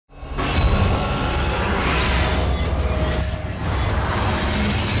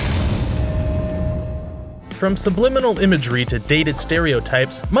From subliminal imagery to dated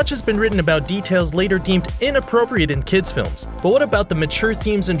stereotypes, much has been written about details later deemed inappropriate in kids' films. But what about the mature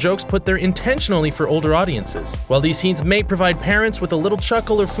themes and jokes put there intentionally for older audiences? While these scenes may provide parents with a little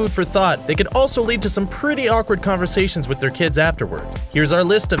chuckle or food for thought, they could also lead to some pretty awkward conversations with their kids afterwards. Here's our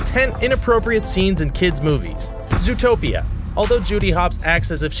list of 10 inappropriate scenes in kids' movies. Zootopia. Although Judy Hopps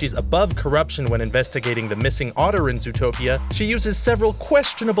acts as if she's above corruption when investigating the missing otter in Zootopia, she uses several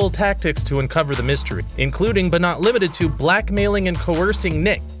questionable tactics to uncover the mystery, including but not limited to blackmailing and coercing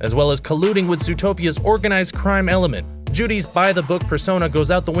Nick, as well as colluding with Zootopia's organized crime element. Judy's by-the-book persona goes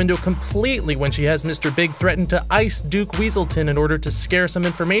out the window completely when she has Mr. Big threaten to ice Duke Weaselton in order to scare some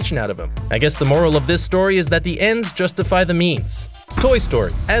information out of him. I guess the moral of this story is that the ends justify the means. Toy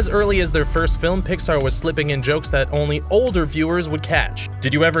Story. As early as their first film, Pixar was slipping in jokes that only older viewers would catch.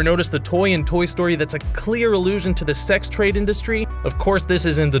 Did you ever notice the toy in Toy Story that's a clear allusion to the sex trade industry? Of course, this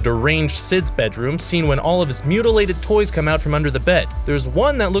is in the deranged Sid's bedroom, seen when all of his mutilated toys come out from under the bed. There's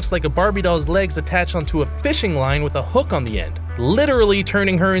one that looks like a Barbie doll's legs attached onto a fishing line with a hook on the end, literally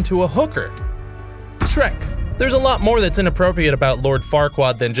turning her into a hooker. Shrek. There's a lot more that's inappropriate about Lord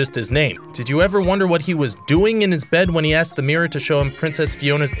Farquaad than just his name. Did you ever wonder what he was doing in his bed when he asked the mirror to show him Princess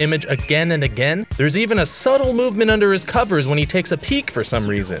Fiona's image again and again? There's even a subtle movement under his covers when he takes a peek for some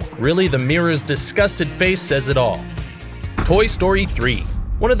reason. Really, the mirror's disgusted face says it all. Toy Story 3.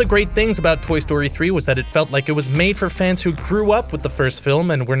 One of the great things about Toy Story 3 was that it felt like it was made for fans who grew up with the first film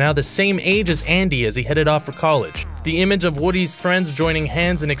and were now the same age as Andy as he headed off for college. The image of Woody's friends joining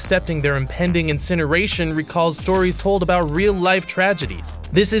hands and accepting their impending incineration recalls stories told about real-life tragedies.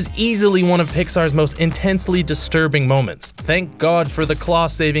 This is easily one of Pixar's most intensely disturbing moments. Thank God for the claw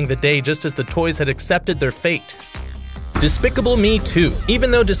saving the day just as the toys had accepted their fate. Despicable Me 2.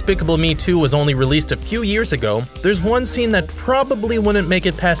 Even though Despicable Me 2 was only released a few years ago, there's one scene that probably wouldn't make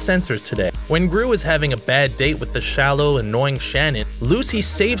it past censors today. When Gru is having a bad date with the shallow, annoying Shannon, Lucy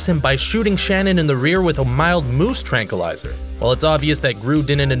saves him by shooting Shannon in the rear with a mild moose tranquilizer. While it's obvious that Gru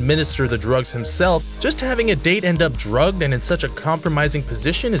didn't administer the drugs himself, just having a date end up drugged and in such a compromising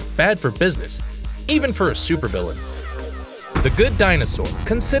position is bad for business, even for a supervillain. The Good Dinosaur.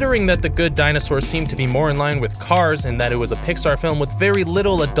 Considering that The Good Dinosaur seemed to be more in line with Cars in that it was a Pixar film with very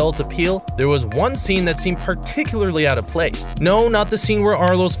little adult appeal, there was one scene that seemed particularly out of place. No, not the scene where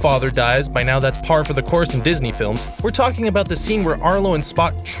Arlo's father dies, by now that's par for the course in Disney films. We're talking about the scene where Arlo and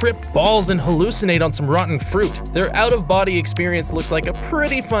Spot trip balls and hallucinate on some rotten fruit. Their out-of-body experience looks like a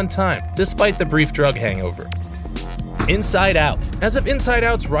pretty fun time, despite the brief drug hangover. Inside Out. As if Inside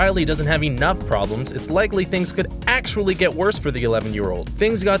Out's Riley doesn't have enough problems, it's likely things could actually get worse for the 11-year-old.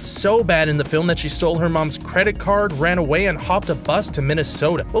 Things got so bad in the film that she stole her mom's credit card, ran away, and hopped a bus to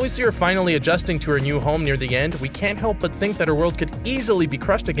Minnesota. While we see her finally adjusting to her new home near the end, we can't help but think that her world could easily be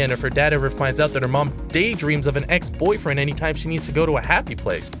crushed again if her dad ever finds out that her mom daydreams of an ex-boyfriend anytime she needs to go to a happy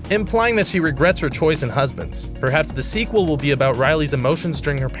place, implying that she regrets her choice in husbands. Perhaps the sequel will be about Riley's emotions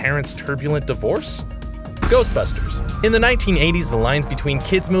during her parents' turbulent divorce? Ghostbusters. In the 1980s, the lines between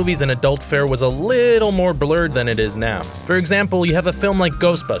kids' movies and adult fare was a little more blurred than it is now. For example, you have a film like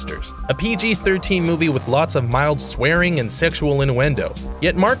Ghostbusters, a PG-13 movie with lots of mild swearing and sexual innuendo,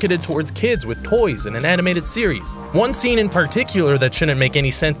 yet marketed towards kids with toys and an animated series. One scene in particular that shouldn't make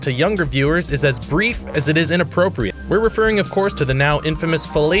any sense to younger viewers is as brief as it is inappropriate. We're referring, of course, to the now infamous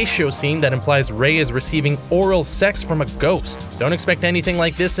fellatio scene that implies Ray is receiving oral sex from a ghost. Don't expect anything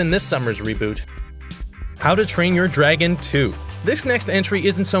like this in this summer's reboot. How to Train Your Dragon 2. This next entry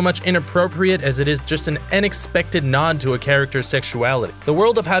isn't so much inappropriate as it is just an unexpected nod to a character's sexuality. The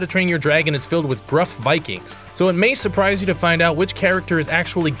world of How to Train Your Dragon is filled with gruff Vikings, so it may surprise you to find out which character is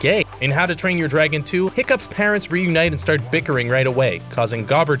actually gay. In How to Train Your Dragon 2, Hiccup's parents reunite and start bickering right away, causing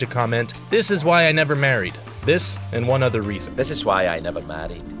Gobber to comment, "This is why I never married. This and one other reason." This is why I never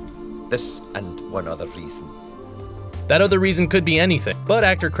married. This and one other reason. That other reason could be anything, but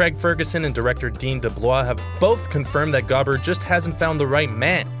actor Craig Ferguson and director Dean DeBlois have both confirmed that Gobber just hasn't found the right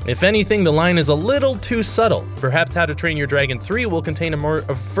man. If anything, the line is a little too subtle. Perhaps How to Train Your Dragon 3 will contain a more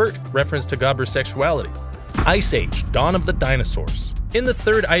overt reference to Gobber's sexuality. Ice Age: Dawn of the Dinosaurs. In the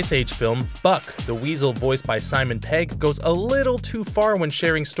third Ice Age film, Buck, the weasel voiced by Simon Pegg, goes a little too far when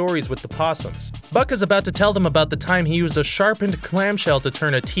sharing stories with the possums. Buck is about to tell them about the time he used a sharpened clamshell to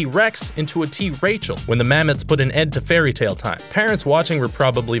turn a T-Rex into a T-Rachel when the mammoths put an end to fairy tale time. Parents watching were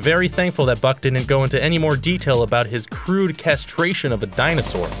probably very thankful that Buck didn't go into any more detail about his crude castration of a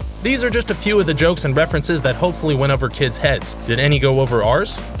dinosaur. These are just a few of the jokes and references that hopefully went over kids' heads. Did any go over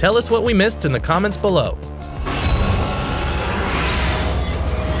ours? Tell us what we missed in the comments below.